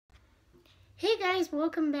Hey guys,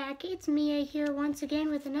 welcome back. It's Mia here once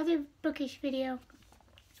again with another bookish video.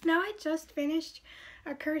 Now I just finished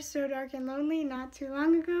A Curse So Dark and Lonely not too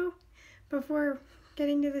long ago before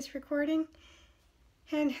getting to this recording.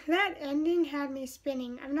 And that ending had me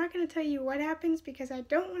spinning. I'm not going to tell you what happens because I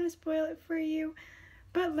don't want to spoil it for you,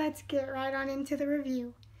 but let's get right on into the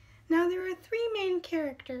review. Now there are three main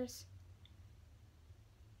characters.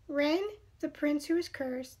 Ren, the prince who is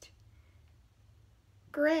cursed,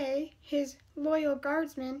 Gray, his loyal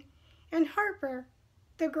guardsman, and Harper,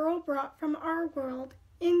 the girl brought from our world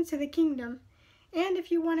into the kingdom. And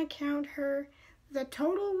if you want to count her, the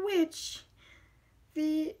total witch,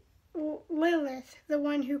 the Lilith, the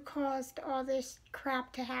one who caused all this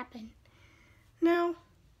crap to happen. Now,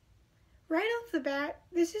 right off the bat,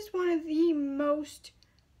 this is one of the most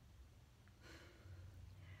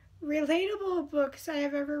relatable books I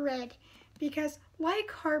have ever read because,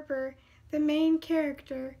 like Harper, the main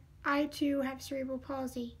character, I too have cerebral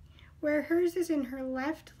palsy, where hers is in her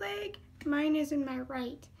left leg, mine is in my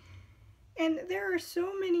right. And there are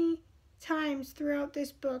so many times throughout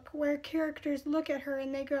this book where characters look at her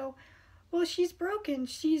and they go, well, she's broken,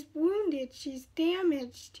 she's wounded, she's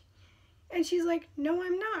damaged. And she's like, no,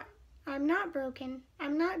 I'm not. I'm not broken.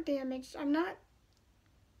 I'm not damaged. I'm not.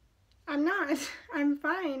 I'm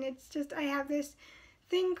fine. It's just I have this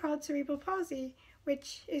thing called cerebral palsy,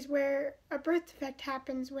 which is where a birth defect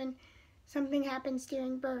happens when something happens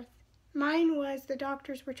during birth. Mine was the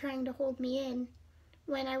doctors were trying to hold me in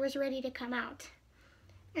when I was ready to come out.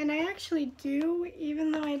 And I actually do,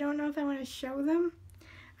 even though I don't know if I want to show them,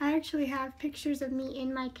 I actually have pictures of me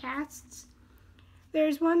in my casts.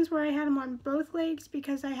 There's ones where I had them on both legs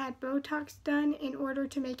because I had Botox done in order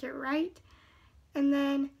to make it right. And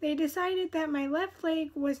then they decided that my left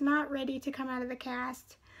leg was not ready to come out of the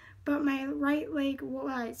cast, but my right leg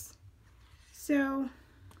was. So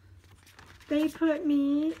they put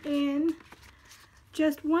me in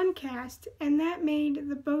just one cast, and that made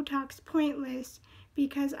the Botox pointless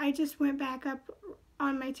because I just went back up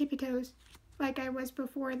on my tippy toes like I was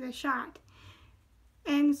before the shot.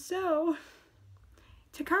 And so,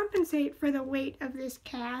 to compensate for the weight of this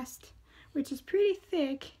cast, which is pretty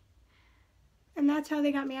thick, and that's how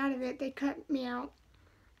they got me out of it, they cut me out.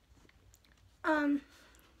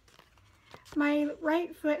 My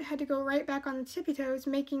right foot had to go right back on the tippy toes,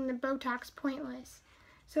 making the Botox pointless.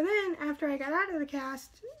 So then, after I got out of the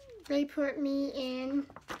cast, they put me in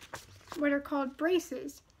what are called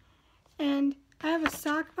braces. And I have a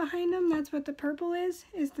sock behind them. That's what the purple is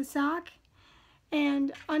the sock.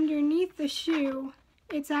 And underneath the shoe,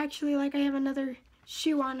 it's actually like I have another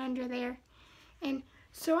shoe on under there. And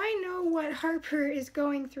so I know what Harper is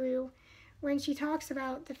going through when she talks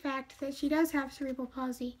about the fact that she does have cerebral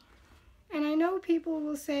palsy. And I know people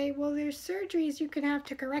will say, well, there's surgeries you can have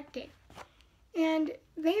to correct it. And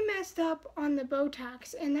they messed up on the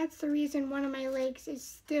Botox, and that's the reason one of my legs is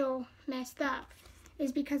still messed up,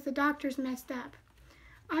 is because the doctors messed up.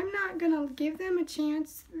 I'm not going to give them a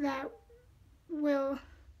chance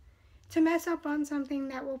to mess up on something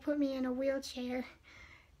that will put me in a wheelchair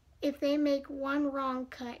if they make one wrong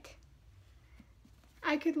cut.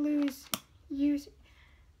 I could lose use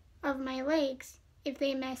of my legs if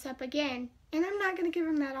they mess up again, and I'm not going to give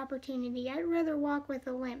them that opportunity. I'd rather walk with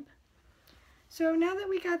a limp. So now that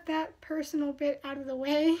we got that personal bit out of the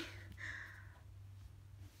way,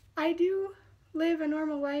 I do live a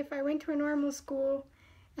normal life. I went to a normal school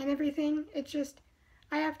and everything. It's just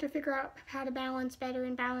I have to figure out how to balance better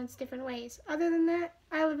and balance different ways. Other than that,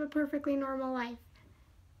 I live a perfectly normal life,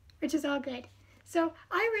 which is all good. So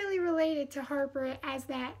I really related to Harper as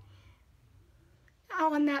that,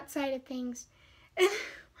 on that side of things.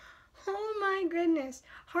 Oh my goodness,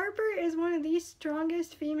 Harper is one of the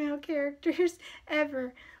strongest female characters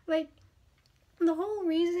ever. Like, the whole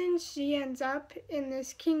reason she ends up in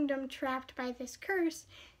this kingdom trapped by this curse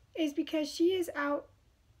is because she is out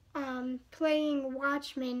playing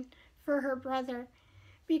watchman for her brother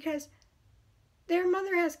because their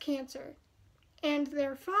mother has cancer, and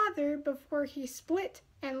their father, before he split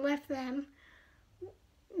and left them,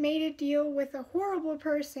 made a deal with a horrible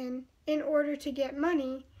person in order to get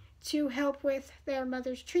money to help with their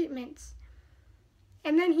mother's treatments.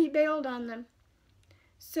 And then he bailed on them.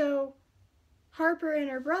 So Harper and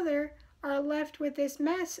her brother are left with this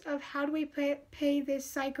mess of how do we pay this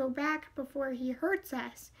psycho back before he hurts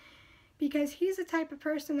us? Because he's the type of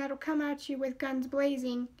person that'll come at you with guns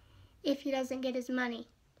blazing if he doesn't get his money.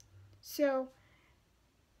 So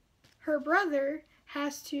her brother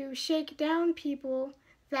has to shake down people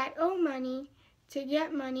that owe money to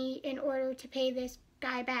get money in order to pay this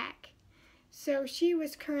guy back. So she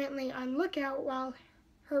was currently on lookout while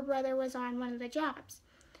her brother was on one of the jobs.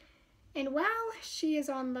 And while she is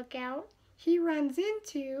on lookout, he runs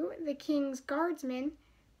into the king's guardsman,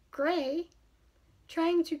 Gray,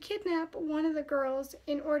 trying to kidnap one of the girls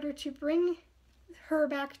in order to bring her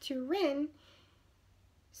back to Rin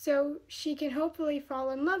so she can hopefully fall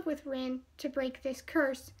in love with Rin to break this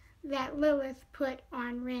curse that Lilith put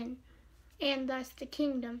on Rin, and thus the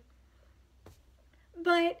kingdom.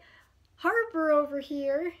 But Harper over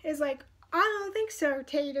here is like, I don't think so,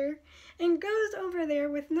 Tater, and goes over there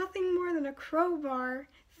with nothing more than a crowbar,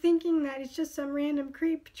 thinking that it's just some random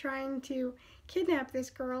creep trying to kidnap this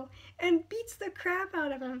girl, and beats the crap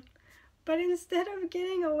out of him. But instead of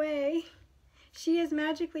getting away, she is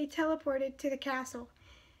magically teleported to the castle.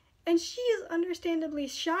 And she is understandably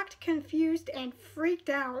shocked, confused, and freaked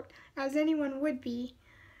out, as anyone would be.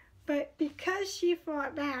 But because she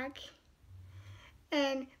fought back,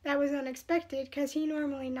 and that was unexpected because he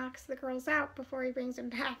normally knocks the girls out before he brings them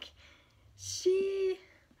back, she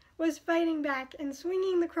was fighting back and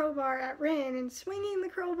swinging the crowbar at Rin and swinging the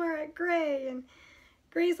crowbar at Gray, and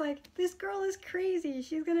Gray's like, this girl is crazy,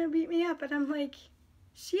 she's gonna beat me up. And I'm like,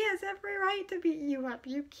 she has every right to beat you up.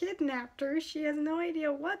 You kidnapped her. She has no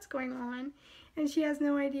idea what's going on, and she has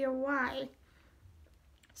no idea why.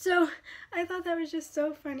 So I thought that was just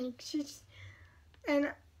so funny.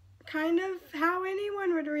 And kind of how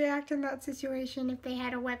anyone would react in that situation if they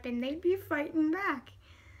had a weapon. They'd be fighting back.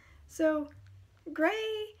 So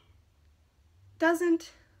Gray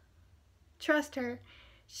doesn't trust her.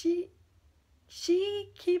 She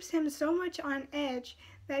keeps him so much on edge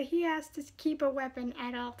that he has to keep a weapon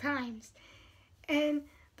at all times. And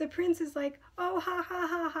the prince is like, oh, ha, ha,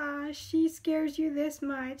 ha, ha, she scares you this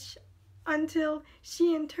much, until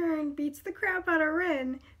she in turn beats the crap out of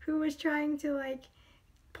Rin, who was trying to, like,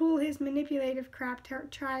 pull his manipulative crap to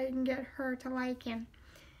try and get her to like him.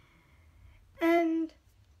 And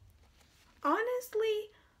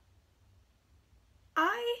honestly,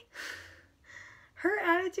 her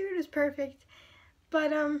attitude is perfect,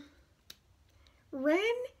 but,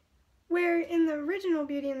 Rin, where in the original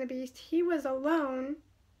Beauty and the Beast, he was alone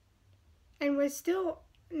and was still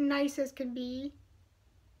nice as could be,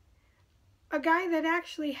 a guy that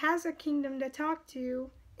actually has a kingdom to talk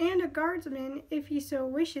to, and a guardsman, if he so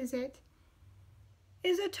wishes it,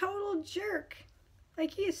 is a total jerk.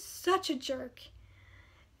 Like, he is such a jerk.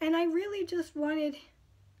 And I really just wanted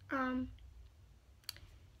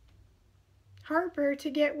Harper to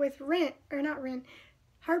get with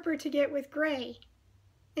Harper to get with Gray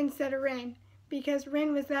instead of Rin, because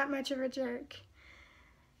Rin was that much of a jerk.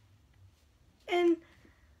 And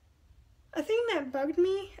a thing that bugged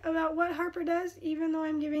me about what Harper does, even though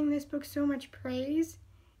I'm giving this book so much praise,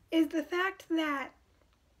 is the fact that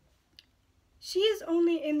she is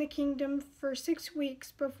only in the kingdom for 6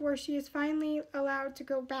 weeks before she is finally allowed to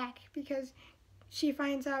go back, because she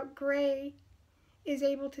finds out Gray is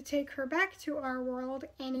able to take her back to our world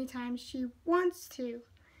anytime she wants to.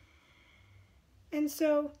 And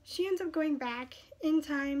so she ends up going back in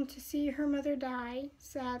time to see her mother die,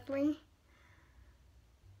 sadly,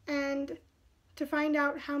 and to find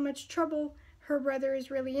out how much trouble her brother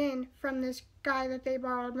is really in from this guy that they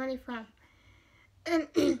borrowed money from. And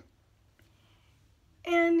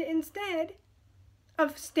and instead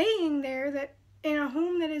of staying there, that in a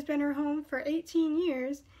home that has been her home for 18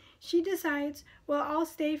 years, she decides, well, I'll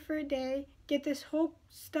stay for a day, get this whole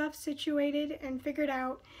stuff situated and figured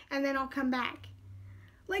out, and then I'll come back.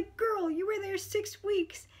 Like, girl, you were there 6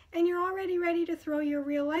 weeks, and you're already ready to throw your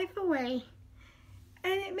real life away.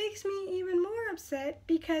 And it makes me even more upset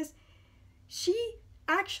because she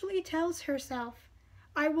actually tells herself,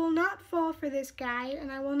 I will not fall for this guy,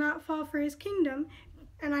 and I will not fall for his kingdom,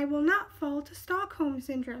 and I will not fall to Stockholm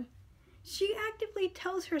Syndrome. She actively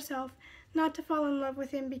tells herself not to fall in love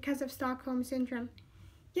with him because of Stockholm Syndrome.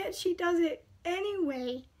 Yet she does it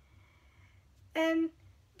anyway. And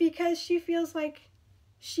because she feels like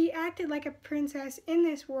she acted like a princess in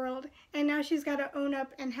this world, and now she's got to own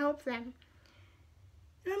up and help them.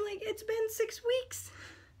 And I'm like, it's been 6 weeks.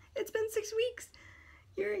 It's been 6 weeks.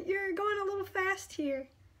 You're going a little fast here.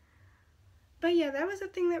 But yeah, that was the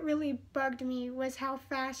thing that really bugged me, was how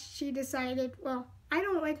fast she decided, well, I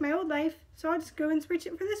don't like my old life, so I'll just go and switch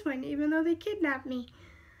it for this one, even though they kidnapped me.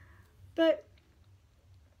 But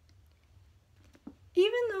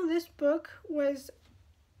even though this book was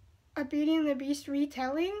a Beauty and the Beast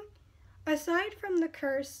retelling, aside from the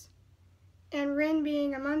curse and Rin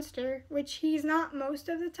being a monster, which he's not most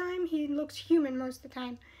of the time, he looks human most of the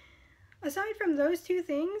time. Aside from those two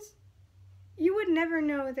things, you would never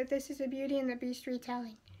know that this is a Beauty and the Beast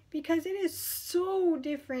retelling, because it is so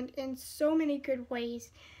different in so many good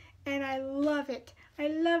ways, and I love it. I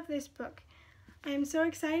love this book. I am so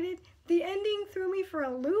excited. The ending threw me for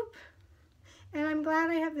a loop, and I'm glad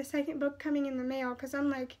I have the second book coming in the mail, because I'm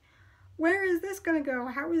like, where is this going to go?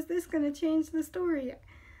 How is this going to change the story?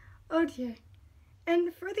 Oh dear.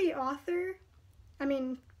 And for the author, I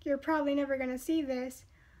mean, you're probably never going to see this,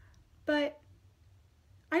 but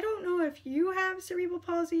I don't know if you have cerebral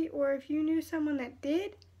palsy or if you knew someone that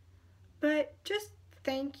did, but just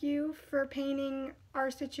thank you for painting our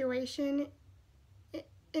situation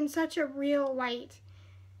in such a real light,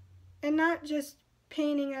 and not just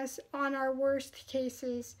painting us on our worst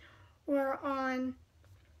cases or on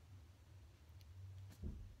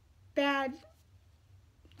bad,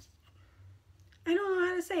 I don't know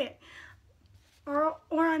how to say it, or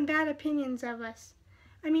on bad opinions of us.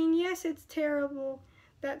 I mean, yes, it's terrible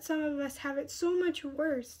that some of us have it so much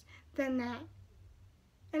worse than that.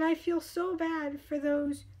 And I feel so bad for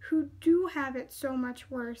those who do have it so much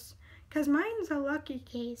worse, because mine's a lucky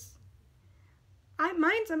case.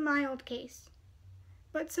 Mine's a mild case,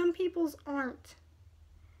 but some people's aren't.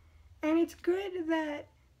 And it's good that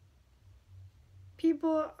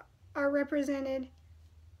people are represented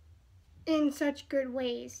in such good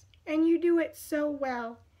ways, and you do it so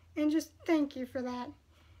well, and just thank you for that.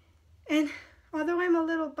 And although I'm a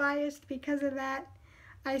little biased because of that,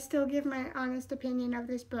 I still give my honest opinion of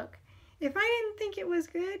this book. If I didn't think it was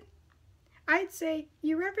good, I'd say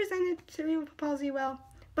you represented cerebral palsy well,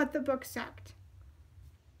 but the book sucked.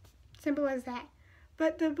 Simple as that.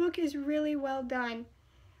 But the book is really well done.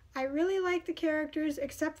 I really like the characters,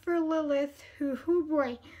 except for Lilith, who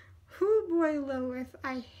boy, Lilith.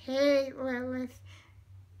 I hate Lilith.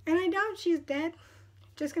 And I doubt she's dead.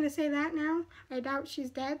 Just gonna say that now. I doubt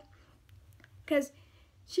she's dead. Because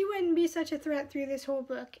she wouldn't be such a threat through this whole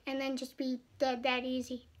book and then just be dead that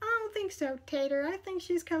easy. I don't think so, Tater. I think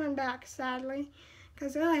she's coming back, sadly.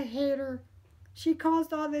 Because I hate her. She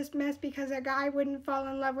caused all this mess because a guy wouldn't fall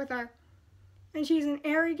in love with her. And she's an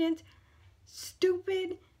arrogant,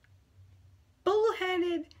 stupid,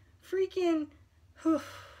 bullheaded, freaking...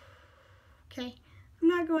 Okay, I'm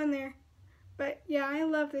not going there. But yeah, I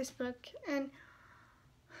love this book. And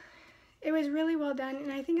it was really well done.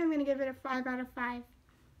 And I think I'm going to give it a 5 out of 5.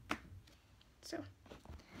 So,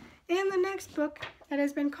 and the next book that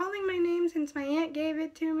has been calling my name since my aunt gave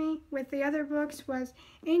it to me with the other books was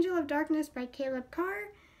Angel of Darkness by Caleb Carr.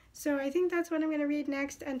 So I think that's what I'm going to read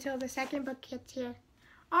next until the second book gets here.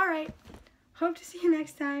 Alright, hope to see you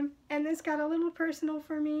next time. And this got a little personal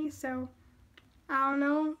for me, so I don't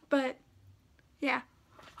know, but yeah.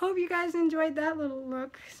 Hope you guys enjoyed that little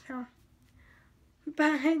look. So,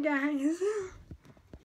 bye guys.